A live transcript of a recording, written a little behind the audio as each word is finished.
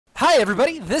Hi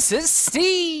everybody, this is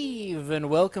Steve, and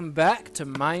welcome back to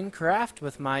Minecraft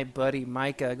with my buddy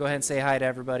Micah. Go ahead and say hi to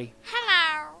everybody.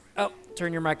 Hello. Oh,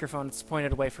 turn your microphone, it's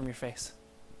pointed away from your face.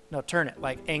 No, turn it,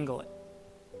 like angle it.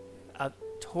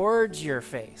 Towards your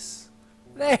face.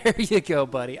 There you go,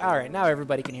 buddy. Alright, now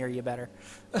everybody can hear you better.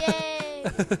 Yay.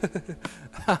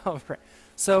 Alright,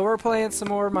 so we're playing some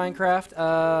more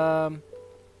Minecraft.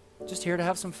 Just here to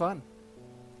have some fun.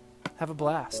 Have a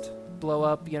blast. Blow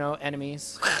up,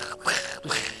 enemies.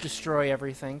 Just destroy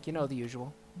everything. You know the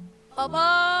usual.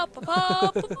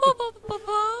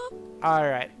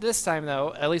 Alright, this time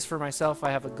though, at least for myself, I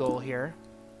have a goal here.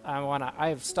 I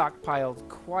have stockpiled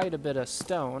quite a bit of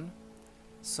stone,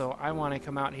 so I want to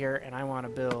come out here and I want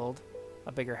to build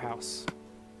a bigger house.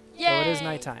 Yay. So it is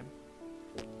nighttime.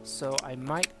 So I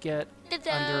might get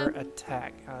under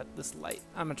attack. This light.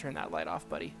 I'm going to turn that light off,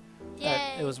 buddy.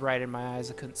 It was right in my eyes.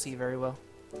 I couldn't see very well.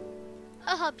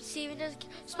 I'll help you, Steven.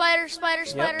 Spider.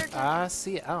 Yep, I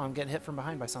see it. Oh, I'm getting hit from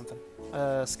behind by something.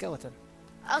 Skeleton.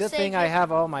 I'll Good thing you. I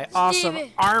have all my awesome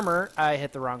armor. I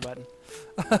hit the wrong button.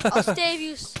 I'll save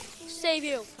you. Save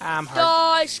you.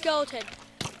 Die, skeleton.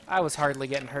 I was hardly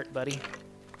getting hurt, buddy.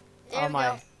 There all we my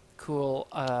go. cool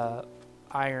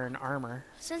iron armor.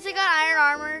 Since I got iron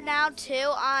armor now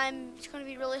too, it's going to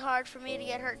be really hard for me to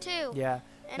get hurt too. Yeah.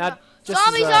 And, Not just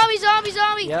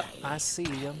zombie! Yep, I see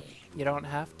you. You don't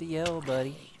have to yell,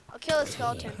 buddy. I'll kill the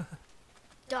skeleton.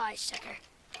 Die, sucker.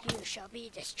 You shall be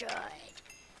destroyed.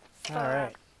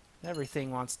 Alright.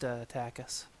 Everything wants to attack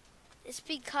us. It's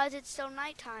because it's still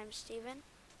nighttime, Steven.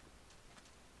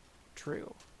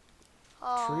 True.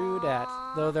 Aww. True that.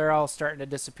 Though they're all starting to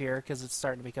disappear because it's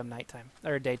starting to become nighttime.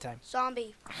 Or daytime.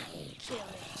 Zombie. Kill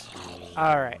it.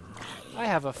 Alright. I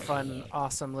have a fun,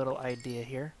 awesome little idea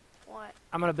here. What?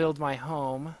 I'm going to build my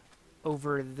home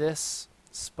over this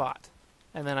spot.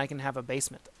 And then I can have a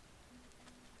basement.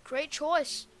 Great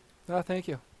choice. Oh, thank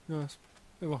you. Yes.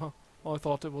 I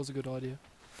thought it was a good idea.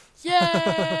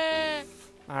 Yeah.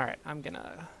 Alright, I'm going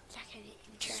to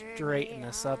straighten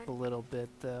this up a little bit,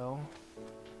 though.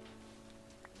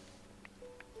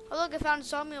 Oh, look, I found a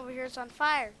zombie over here. It's on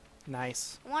fire.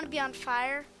 Nice. I want to be on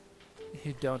fire.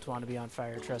 You don't want to be on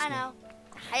fire, trust me. I know.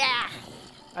 Yeah.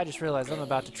 I just realized I'm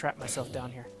about to trap myself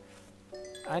down here.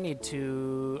 I need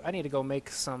to go make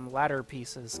some ladder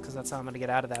pieces, because that's how I'm going to get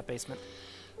out of that basement.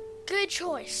 Good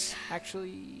choice.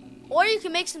 Actually... Or you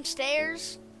can make some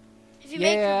stairs. If you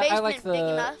make your basement big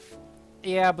enough.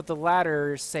 Yeah, but the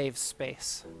ladder saves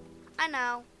space. I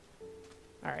know.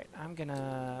 Alright, I'm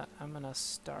gonna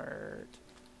start...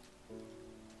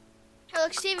 Hey,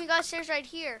 look, Steven, you got stairs right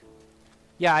here.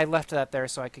 Yeah, I left that there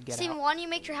so I could get Steven, out. why don't you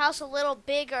make your house a little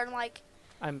bigger and,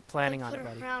 I'm planning on it, put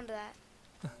buddy. around that.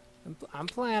 I'm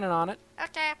planning on it.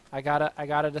 Okay. I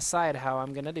gotta decide how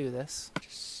I'm gonna do this.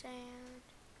 Just sand.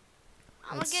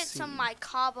 I'm gonna get some of my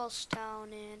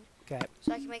cobblestone in. Okay.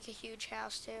 So I can make a huge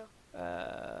house too.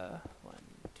 1,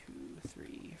 2,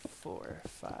 3, 4,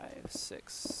 5,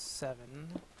 6, 7,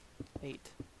 8.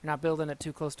 You're not building it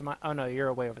too close to my... Oh, no,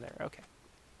 you're way over there. Okay.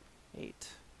 8.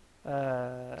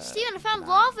 Steven, I found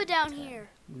lava down here.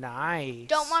 Nice.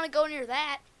 Don't want to go near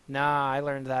that. Nah, I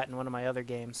learned that in one of my other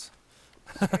games.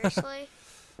 Seriously?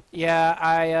 Yeah,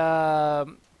 I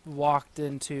walked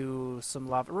into some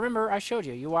lava. Remember, I showed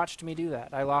you. You watched me do that.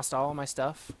 I lost all of my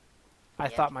stuff. I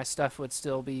thought my stuff would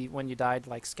still be, when you died,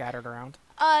 scattered around.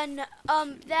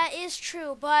 That is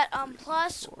true, but,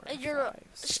 plus, 4, your 5,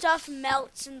 6. stuff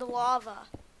melts in the lava.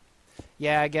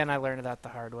 Yeah, again, I learned that the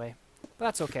hard way. But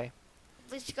that's okay.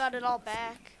 At least you got it all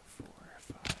back. 4,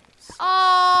 5, 6.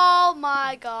 Oh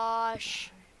my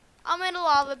gosh. I'm in a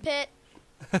lava pit.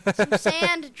 Some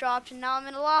sand dropped and now I'm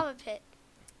in a lava pit.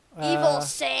 Evil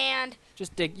sand.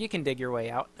 Just dig. You can dig your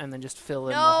way out and then just fill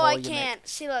in the No, hole I you can't. make.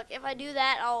 See, look, if I do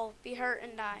that, I'll be hurt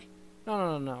and die.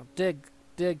 No. Dig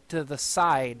to the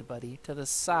side, buddy. To the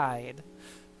side.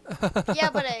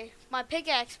 Yeah, but my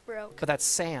pickaxe broke. But that's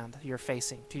sand you're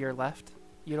facing. To your left.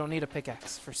 You don't need a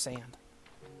pickaxe for sand.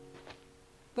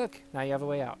 Look, now you have a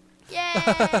way out. Yay!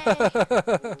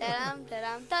 Da-dum,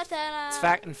 da-dum,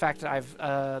 da-da-dum. In fact, I've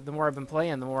the more I've been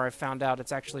playing, the more I've found out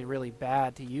it's actually really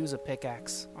bad to use a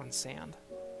pickaxe on sand.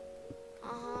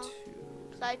 Uh-huh.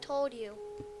 'Cause I told you.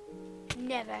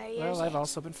 Never use it. Well, I've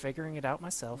also been figuring it out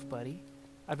myself, buddy.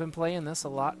 I've been playing this a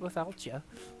lot without you.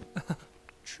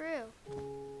 True.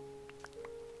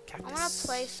 Cactus. I'm gonna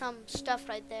place some stuff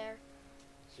right there.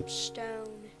 Some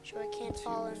stone, so I can't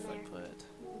fall in there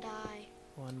and die.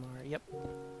 One more. Yep.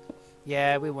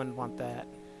 Yeah, we wouldn't want that.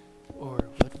 Or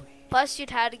would we? Plus, you'd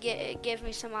have to give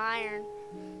me some iron.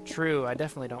 True, I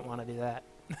definitely don't want to do that.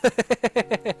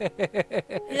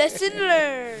 Lesson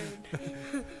learned.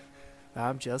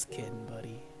 I'm just kidding,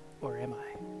 buddy. Or am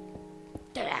I?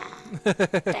 Da-da.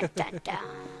 Da-da-da.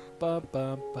 Bum,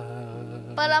 bum,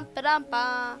 bum.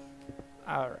 Ba-dum-ba-dum-ba.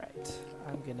 Alright.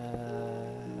 I'm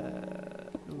gonna...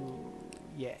 Ooh,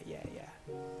 yeah.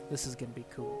 This is gonna be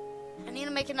cool. I need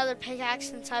to make another pickaxe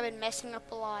since I've been messing up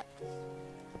a lot.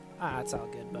 Ah, it's all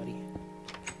good, buddy.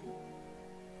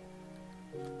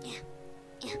 Yeah.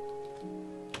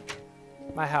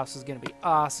 My house is gonna be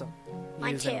awesome.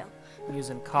 Mine too.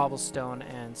 Using cobblestone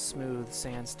and smooth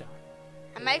sandstone.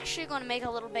 I'm actually going to make a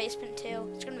little basement too.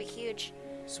 It's going to be huge.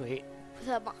 Sweet. With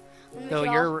a, Though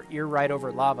you're right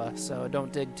over lava, so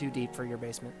don't dig too deep for your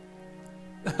basement.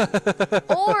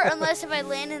 Or unless if I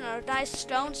land in a nice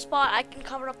stone spot, I can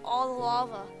cover up all the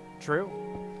lava. True.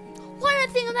 Why didn't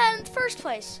I think of that in the first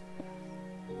place?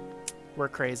 We're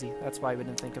crazy. That's why we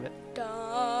didn't think of it.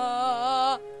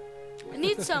 Duh. I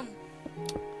need some.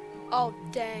 Oh,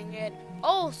 dang it.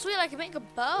 Oh, sweet, I can make a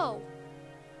bow.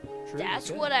 True,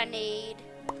 That's what I need.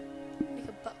 Make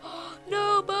a bow.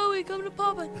 No, Bowie, come to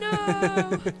Papa.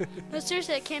 No. No,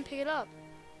 seriously, I can't pick it up.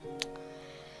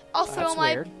 I'll throw That's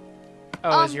my... weird.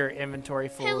 Oh, is your inventory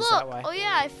full? Hey, Is look. that why? Oh,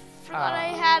 yeah, I forgot I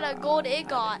had a gold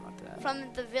ingot that.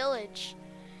 from the village.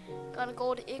 Got a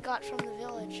gold ingot from the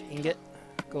village. Ingot?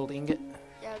 Gold ingot?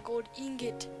 Yeah, gold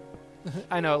ingot.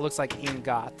 I know it looks like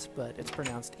ingot, but it's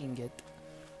pronounced ingot.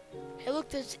 Hey, look,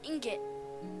 there's ingot.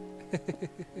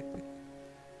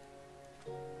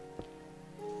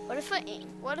 What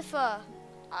if a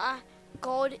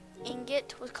gold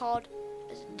ingot was called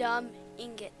a dumb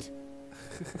ingot?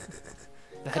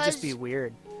 That'd just be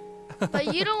weird.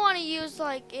 But you don't want to use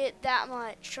like it that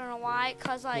much. I don't know why?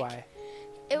 Cause like Why?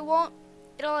 it won't.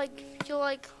 It'll like you'll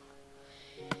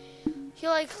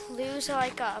lose it'll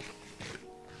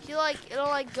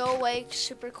like go away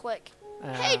super quick.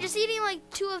 Hey, just eating like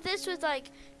 2 of this with like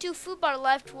 2 food bar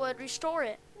left would restore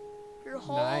it. Your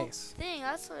whole Nice. thing.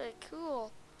 That's like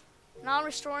cool. Now I'm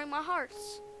restoring my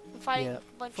hearts. I'm fighting a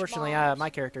bunch Fortunately, of mobs.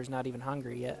 my character's not even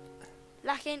hungry yet.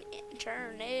 Like an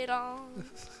turn it on.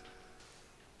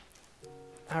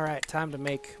 Alright, time to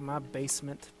make my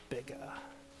basement bigger.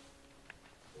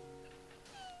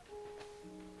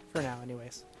 For now,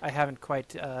 anyways. I haven't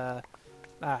quite, I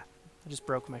just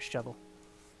broke my shovel.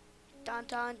 Dun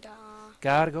dun dun.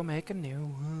 Gotta go make a new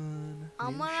one.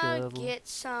 I'm gonna get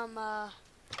some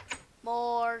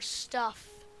more stuff.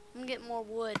 I'm gonna get more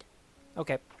wood.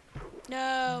 Okay.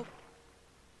 No.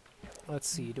 Let's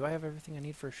see. Do I have everything I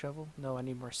need for a shovel? No, I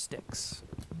need more sticks.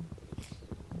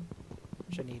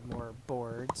 Which I need more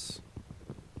boards.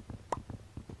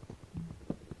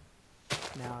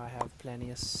 Now I have plenty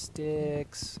of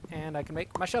sticks, and I can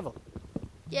make my shovel.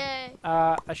 Yay.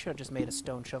 I should have just made a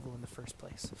stone shovel in the first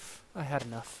place. I had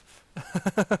enough.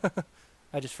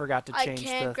 I just forgot to change the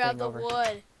thing over. I can't grab the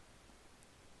wood.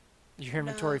 Your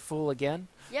inventory full again?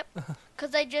 Yep.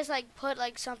 Cause I just like put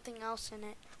like something else in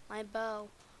it. My bow.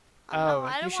 Oh,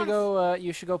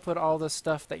 you should go put all the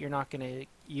stuff that you're not gonna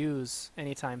use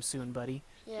anytime soon, buddy,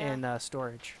 in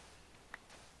storage.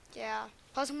 Yeah.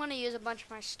 Plus, I'm gonna use a bunch of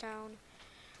my stone,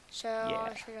 so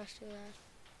I should just do that.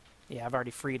 Yeah, I've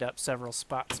already freed up several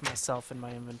spots myself in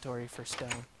my inventory for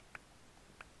stone.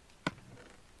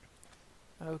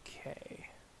 Okay.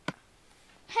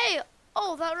 Hey,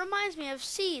 oh, that reminds me of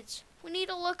seeds. We need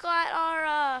to look at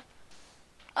our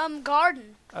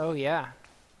garden. Oh yeah.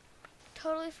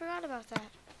 Totally forgot about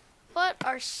that. But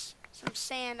some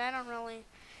sand. I don't really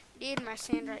need my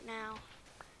sand right now.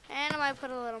 And I might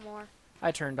put a little more.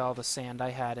 I turned all the sand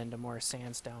I had into more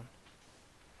sandstone,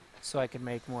 so I could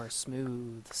make more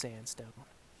smooth sandstone.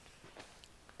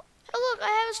 Oh look, I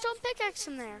have a stone pickaxe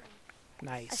in there.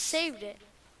 Nice. I saved it.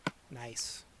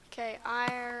 Nice. Okay,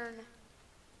 iron.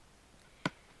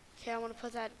 Okay, I'm gonna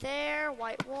put that there.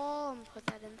 White wool. I'm gonna put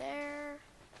that in there.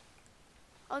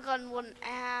 I got one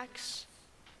axe.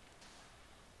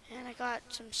 And I got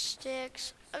some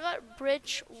sticks. I got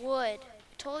birch wood. I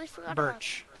totally forgot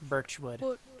Birch. Birch wood.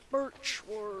 Birch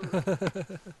wood.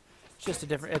 It's just a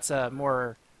different. It's a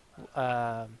more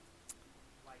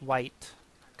white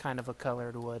kind of a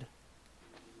colored wood.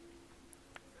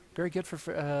 Very good for.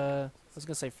 I was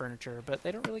gonna say furniture, but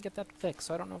they don't really get that thick,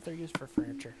 so I don't know if they're used for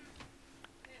furniture.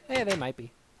 Hey, they might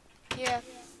be. Yeah.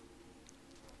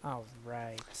 All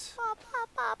right. Bop, bop,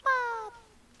 bop, bop.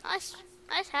 Nice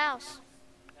house.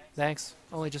 Thanks.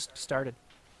 Only just started.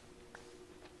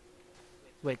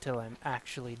 Wait till I'm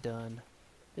actually done.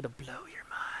 It'll blow your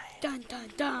mind. Dun dun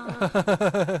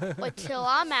dun. Wait till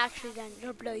I'm actually done.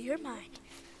 It'll blow your mind.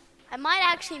 I might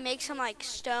actually make some like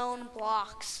stone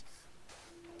blocks.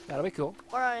 That'll be cool.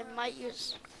 Or I might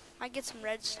get some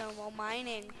redstone while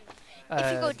mining.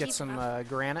 If you go Get deep some enough.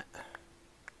 granite.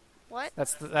 What?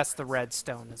 That's the red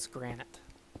stone. It's granite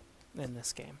in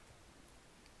this game.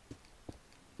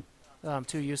 I'm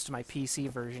too used to my PC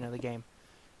version of the game.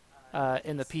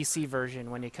 In the PC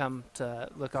version, when you come to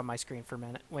look on my screen for a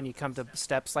minute, when you come to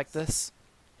steps like this,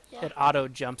 Yeah. it auto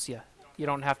jumps you. You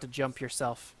don't have to jump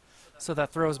yourself. So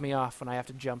that throws me off when I have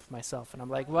to jump myself, and I'm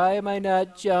like, why am I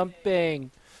not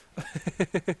jumping?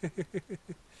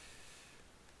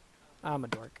 I'm a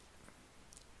dork.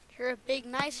 You're a big,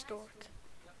 nice dork.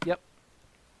 Yep.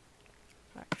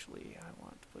 Actually, I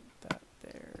want to put that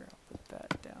there. I'll put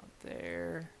that down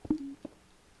there.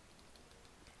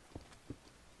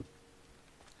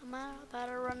 I'm about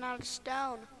to run out of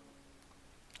stone.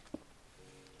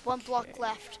 One block Okay.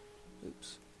 left.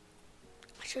 Oops.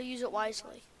 I shall use it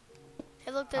wisely.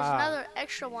 Hey, look, there's Ah. another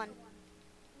extra one.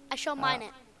 I shall mine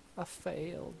it. I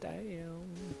fell down.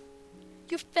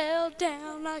 You fell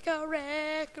down like a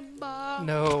wrecking ball.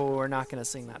 No, we're not going to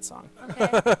sing that song.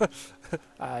 Okay.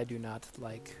 I do not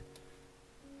like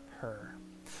her.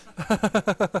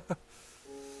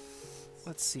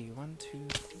 Let's see. 1, 2,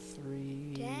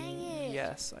 3. Dang it.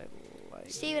 Yes, I like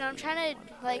Steven, I'm trying to,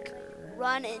 like, her.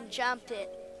 run and jump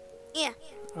it. Yeah.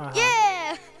 Uh-huh.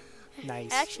 Yeah!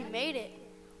 Nice. I actually made it.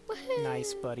 Woohoo!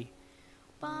 Nice, buddy.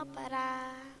 Ba-ba-da,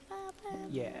 ba-ba.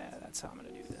 Yeah, that's how I'm going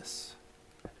to do this.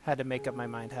 Had to make up my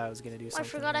mind how I was going to do Oh, I something.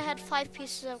 forgot I had 5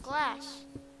 pieces of glass.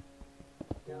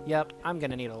 Yep, I'm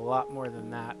going to need a lot more than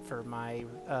that for my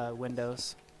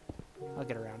windows. I'll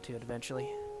get around to it eventually.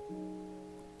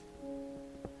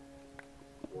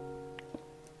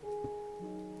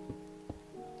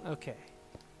 Okay.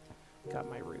 Got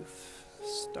my roof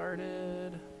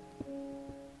started.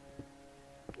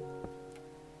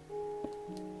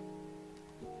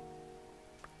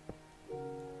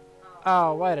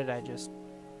 Oh, why did I just...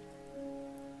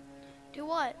 Do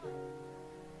what?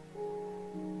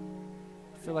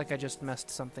 I feel like I just messed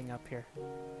something up here.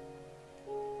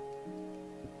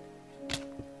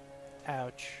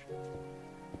 Ouch.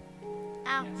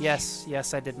 Ow. Yes,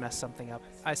 yes, I did mess something up.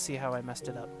 I see how I messed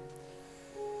it up.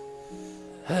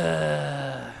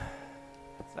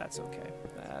 That's okay.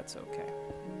 That's okay.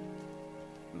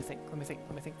 Let me think.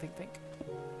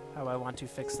 How I want to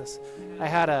fix this. I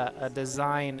had a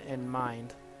design in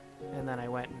mind, and then I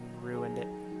went and ruined it.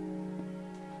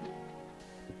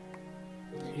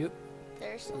 Yep.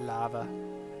 There's Lava.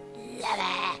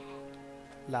 lava.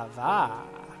 Lava.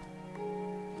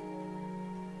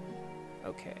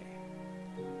 Okay.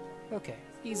 Okay.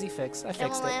 Easy fix. I I'm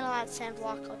fixed gonna it. land on that sand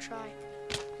block. I'll try.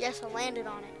 Yes, I landed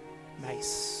on it.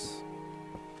 Nice.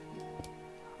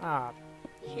 Ah,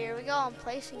 Here we go. I'm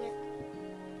placing it.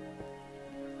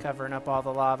 covering up all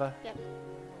the lava. Yep.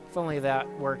 If only that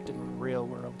worked in the real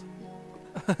world.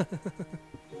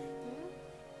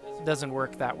 It doesn't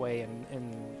work that way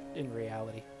in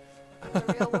reality. In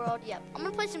the real world, yep. I'm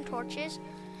gonna place some torches.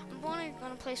 I'm only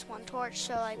gonna place one torch,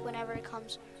 so like whenever it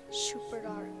comes super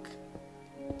dark.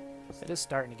 It is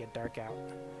starting to get dark out.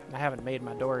 And I haven't made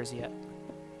my doors yet.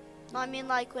 No, I mean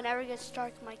like whenever it gets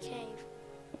dark in my cave.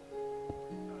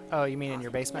 Oh, you mean in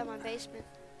your Yeah, basement? my basement.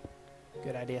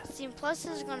 Good idea. See, and plus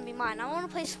this is gonna be mine. I want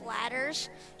to place ladders,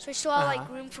 so I still have like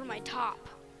Uh-huh. room for my top.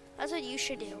 That's what you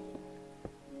should do.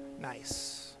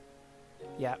 Nice.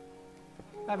 Yeah.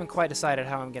 I haven't quite decided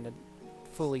how I'm going to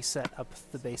fully set up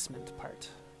the basement part.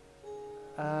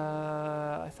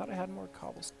 I thought I had more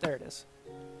cobbles. There it is.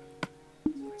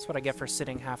 That's what I get for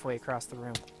sitting halfway across the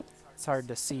room. It's hard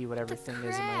to see what everything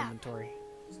is in my crap? inventory.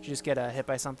 Did you just get hit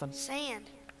by something? Sand,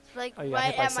 like Oh, you got right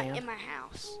hit by at sand? in my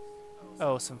house.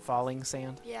 Oh, some falling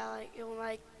sand? Yeah, like it was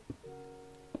like.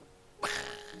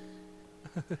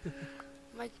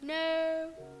 I'm like,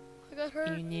 no, I got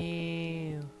hurt.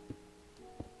 No.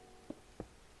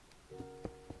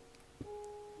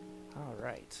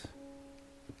 Alright.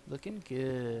 Looking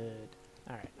good.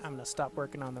 Alright, I'm going to stop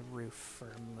working on the roof for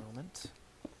a moment.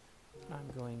 I'm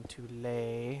going to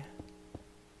lay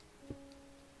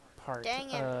part Dang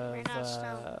it, of ran out of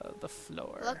stone. the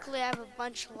floor. Luckily, I have a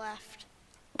bunch left.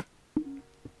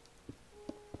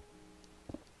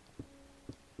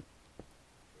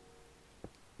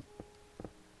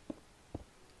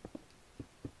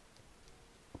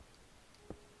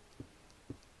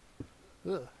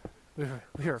 Ugh.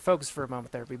 We were focused for a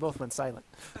moment there. We both went silent.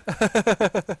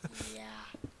 Yeah.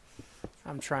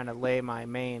 I'm trying to lay my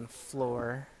main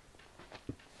floor.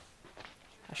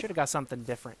 I should have got something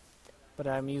different, but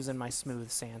I'm using my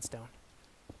smooth sandstone.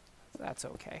 That's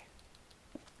okay.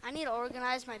 I need to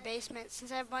organize my basement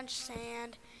since I have a bunch of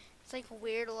sand. It's like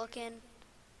weird looking.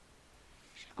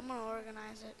 I'm gonna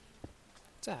organize it.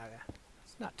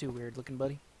 It's not too weird looking,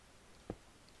 buddy.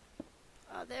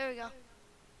 Oh, there we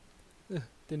go.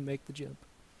 Didn't make the jump.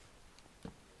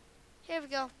 Here we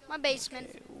go. My basement.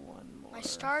 Okay, one more. My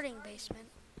starting basement.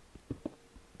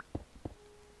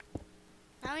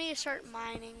 Now we need to start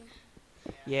mining.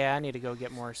 Yeah, I need to go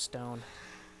get more stone.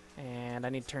 And I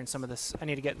need to turn some of this... I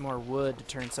need to get more wood to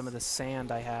turn some of the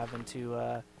sand I have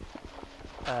into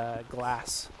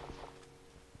glass.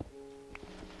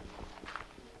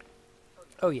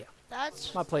 Oh, yeah.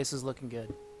 That's... My place is looking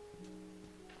good.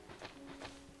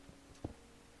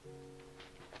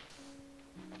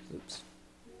 Oops.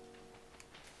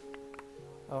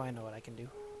 Oh, I know what I can do.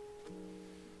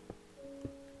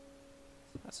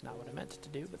 That's not what I meant to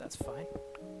do, but that's fine.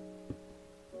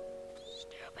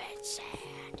 Stupid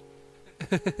sand.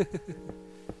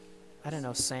 I didn't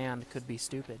know sand could be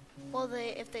stupid. Well,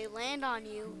 if they land on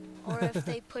you, or if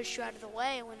they push you out of the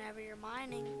way whenever you're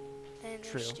mining, then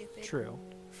they're stupid. True.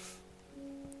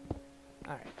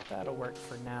 Alright, that'll work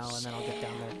for now, and then I'll get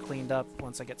down there cleaned up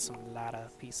once I get some ladder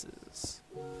pieces.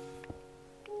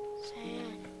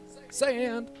 Sand.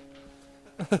 Sand!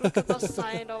 Look at the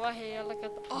sand over here. Look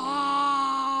at the...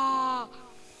 Ah!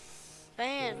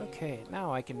 Man. Okay,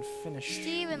 now I can finish.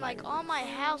 Steven, like on my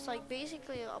house, like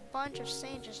basically a bunch of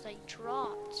sand just like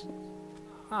dropped.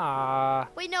 Ah.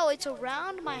 Wait, no, it's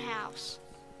around my house.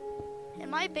 And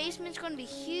my basement's going to be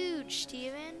huge,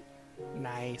 Steven.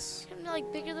 Nice. It's going to be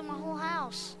like bigger than my whole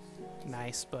house.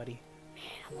 Nice, buddy. Man,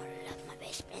 I want to love my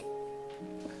basement.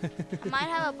 I might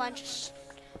have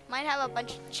a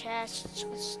bunch of chests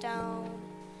with stone.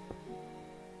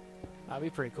 That'd be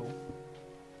pretty cool.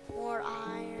 More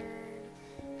iron,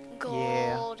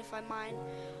 gold, if I mine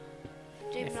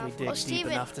deep If enough. we dig Oh, deep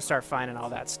Steven. enough to start finding all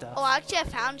that stuff. Oh, actually, I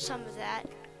found some of that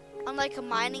on like a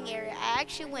mining area. I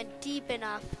actually went deep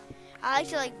enough. I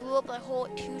actually like blew up a whole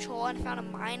huge hole and found a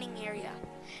mining area.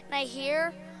 And I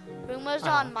hear rumors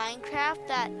on Minecraft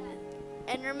that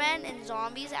Endermen and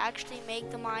zombies actually make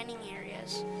the mining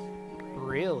areas.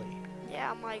 Really?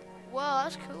 Yeah, I'm like, whoa,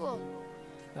 that's cool.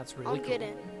 That's really I'll cool. get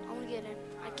in. I'm get in.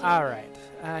 I can't. Alright,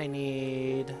 I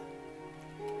need...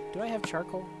 Do I have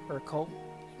charcoal or coal?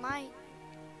 Might.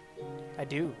 I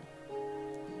do.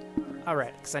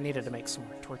 Alright, because I needed to make some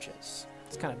more torches.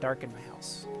 It's kind of dark in my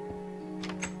house.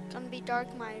 It's gonna be dark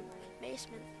in my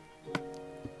basement.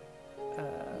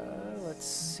 Let's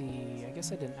see. I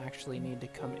guess I didn't actually need to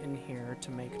come in here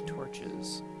to make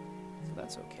torches. So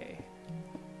that's okay.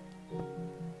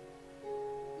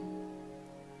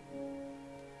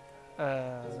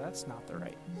 That's not the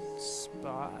right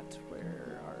spot.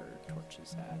 Where are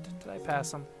torches at? Did I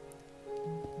pass them?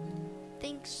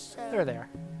 Think so. There they are.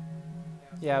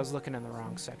 Yeah, I was looking in the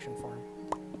wrong section for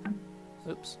them.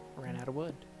 Oops, ran out of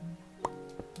wood.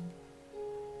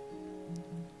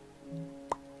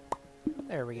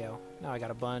 There we go. Now I got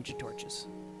a bunch of torches.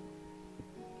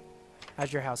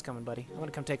 How's your house coming, buddy? I'm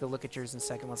gonna come take a look at yours in a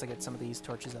second once I get some of these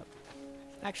torches up.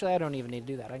 Actually, I don't even need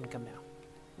to do that. I can come now.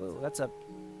 Whoa, that's up.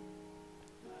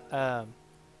 I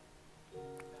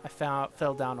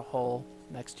fell down a hole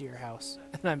next to your house,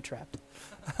 and I'm trapped.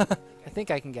 I think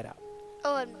I can get out.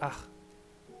 Oh, it Ugh.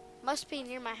 must be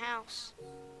near my house.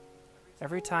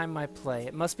 Every time I play,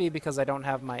 it must be because I don't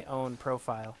have my own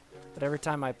profile, but every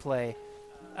time I play,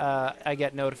 I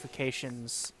get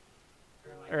notifications,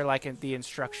 or like the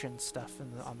instruction stuff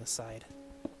on the side.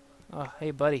 Oh,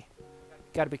 hey, buddy.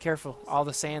 Got to be careful. All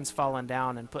the sand's falling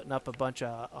down and putting up a bunch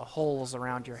of holes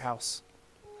around your house.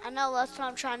 I know, that's what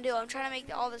I'm trying to do. I'm trying to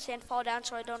make all the sand fall down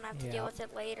so I don't have to deal with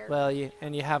it later. Well, you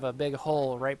have a big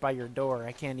hole right by your door.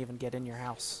 I can't even get in your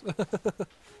house.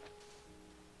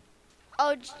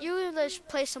 Oh, you just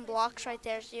place some blocks right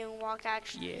there so you can walk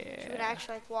actually. Yeah. You can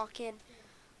actually like walk in.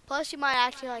 Plus, you might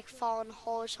actually like fall in a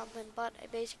hole or something. But I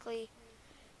basically.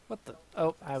 What the?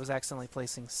 Oh, I was accidentally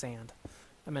placing sand.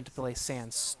 I meant to place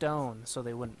sandstone so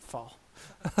they wouldn't fall.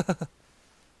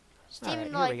 Steven, Alright, here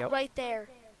we like go. right there.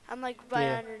 I'm like right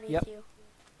underneath Yep. you.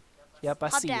 Yep, I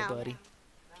Hop see down. you, buddy.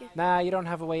 You- Nah, you don't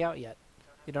have a way out yet.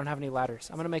 You don't have any ladders.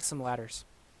 I'm gonna make some ladders.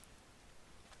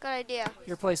 Good idea.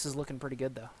 Your place is looking pretty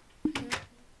good, though.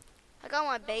 I got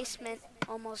my basement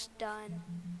almost done.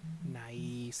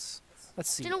 Nice. Let's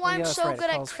see. Do you know Oh, why yeah, I'm that's so right, it good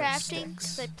at calls for crafting?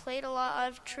 Because I sticks. played a lot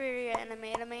of Terraria and I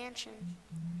made a mansion.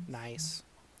 Nice.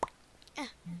 Oh,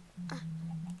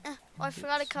 I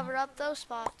forgot to cover up those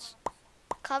spots.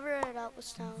 Cover it up with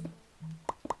stone.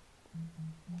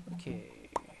 Okay.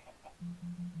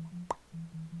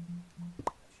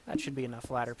 That should be enough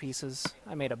ladder pieces.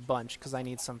 I made a bunch because I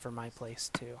need some for my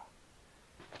place too.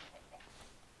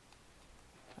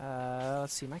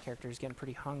 Let's see, my character is getting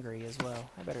pretty hungry as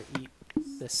well. I better eat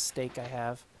this steak I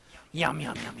have. Yum,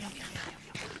 yum, yum, yum, yum, yum,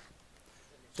 yum.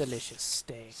 Delicious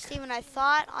steak. Steven, I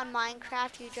thought on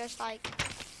Minecraft you just like...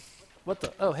 What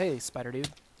the? Oh, hey, spider dude.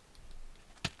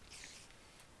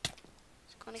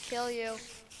 gonna kill you.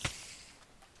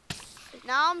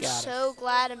 Now I'm Got it. so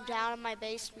glad I'm down in my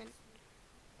basement.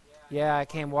 Yeah, I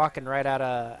came walking right out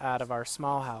of our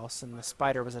small house, and the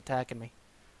spider was attacking me.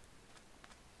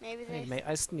 Maybe I they.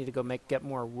 just need to go get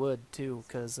more wood too,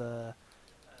 cause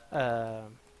Why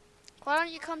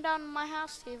don't you come down to my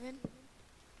house, Steven?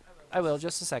 I will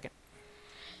just a second.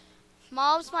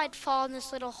 Mobs might fall in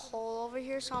this little hole over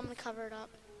here, so I'm gonna cover it up.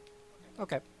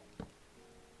 Okay.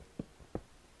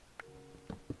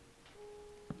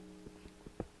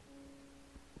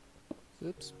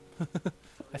 Oops.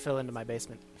 I fell into my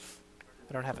basement.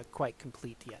 I don't have it quite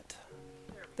complete yet.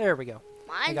 There we go.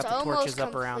 I Mine's got the almost torches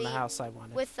up complete around the house I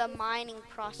wanted. with the mining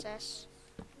process,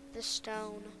 the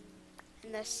stone,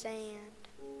 and the sand.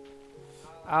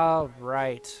 All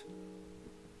right.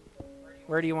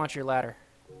 Where do you want your ladder?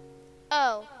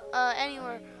 Oh,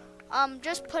 anywhere.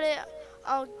 Just put it.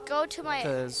 I'll go to my.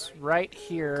 Because right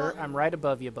here, I'm right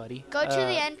above you, buddy. Go to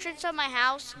the entrance of my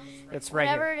house. It's right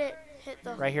Whenever here. it hit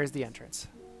the. Right here's the entrance.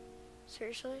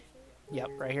 Seriously? Yep,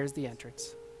 right here's the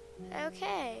entrance.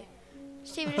 Okay.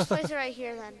 Steven, just place it right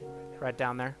here then. Right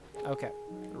down there? Okay.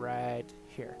 Right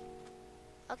here.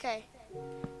 Okay.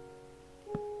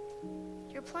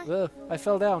 You're playing. Ugh, I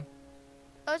fell down.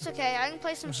 Oh, it's okay. I can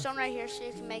place some stone right here so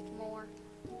you can make more.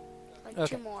 Like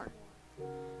Okay. 2 more.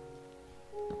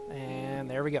 And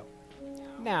there we go.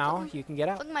 Now you can get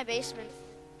out. Look at my basement.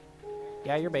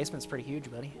 Yeah, your basement's pretty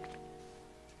huge, buddy.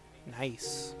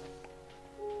 Nice.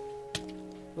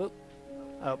 Whoop.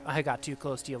 Oh, I got too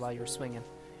close to you while you were swinging.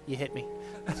 You hit me.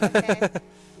 It's okay. At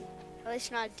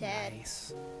least not dead.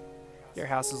 Nice. Your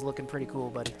house is looking pretty cool,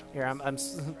 buddy. Here, I'm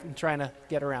trying to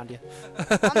get around you.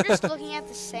 I'm just looking at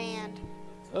the sand.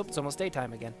 Oh, it's almost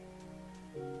daytime again.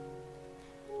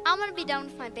 I'm gonna be done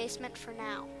with my basement for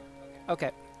now.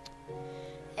 Okay.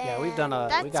 Yeah, And we got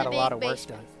a lot of big work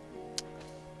basement. done.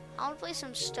 I want to place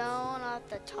some stone at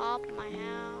the top of my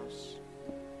house.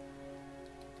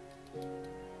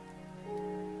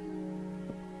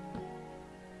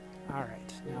 All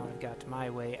right, now I've got my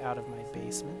way out of my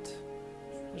basement.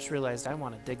 Just realized I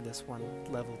want to dig this one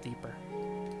level deeper.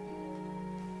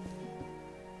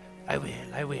 I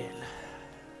will.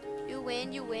 You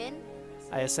win, you win.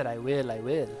 I said I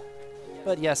will.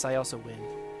 But yes, I also win.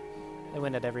 I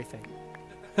win at everything.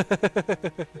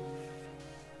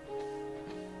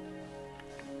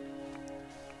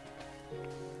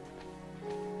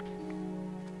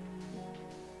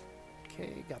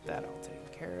 Okay, got that all taken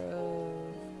care of.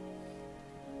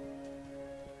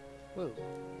 Whoa,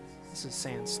 this is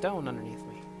sandstone underneath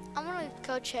me. I'm gonna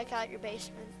go check out your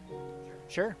basement.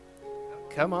 Sure.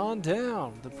 Come on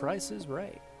down. The price is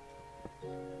right.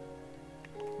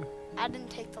 I didn't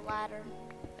take the ladder.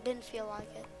 I didn't feel like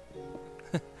it.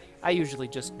 I usually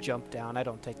just jump down. I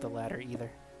don't take the ladder either.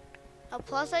 Oh,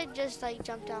 plus I just like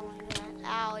jumped down like that.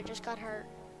 Ow, I just got hurt.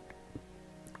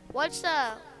 Why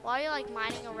are you like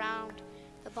mining around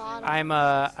the bottom?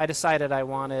 I decided I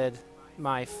wanted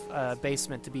my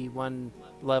basement to be one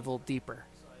level deeper.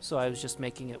 So I was just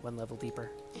making it one level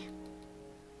deeper.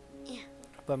 Yeah.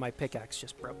 But my pickaxe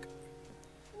just broke.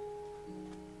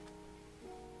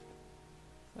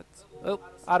 Oh,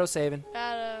 auto-saving.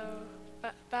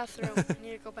 Bathroom. I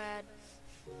need to go bad.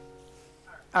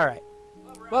 All right.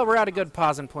 Well, we're at a good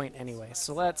pausing point anyway,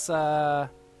 so let's go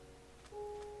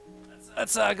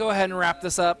ahead and wrap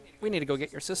this up. We need to go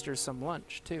get your sisters some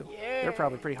lunch too. Yeah. They're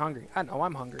probably pretty hungry. I know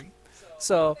I'm hungry.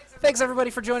 So thanks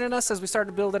everybody for joining us as we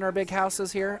started building our big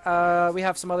houses here. We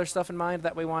have some other stuff in mind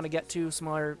that we want to get to, some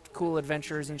other cool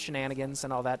adventures and shenanigans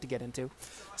and all that to get into.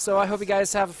 So I hope you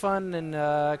guys have fun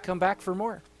and come back for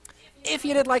more. If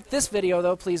you did like this video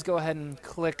though, please go ahead and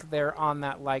click there on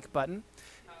that like button.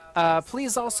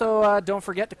 Please also don't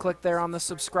forget to click there on the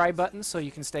subscribe button so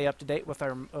you can stay up to date with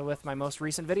my most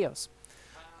recent videos.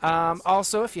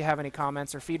 Also, if you have any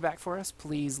comments or feedback for us,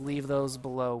 please leave those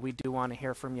below. We do want to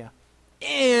hear from you.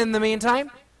 In the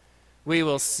meantime, we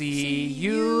will see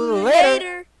you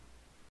later.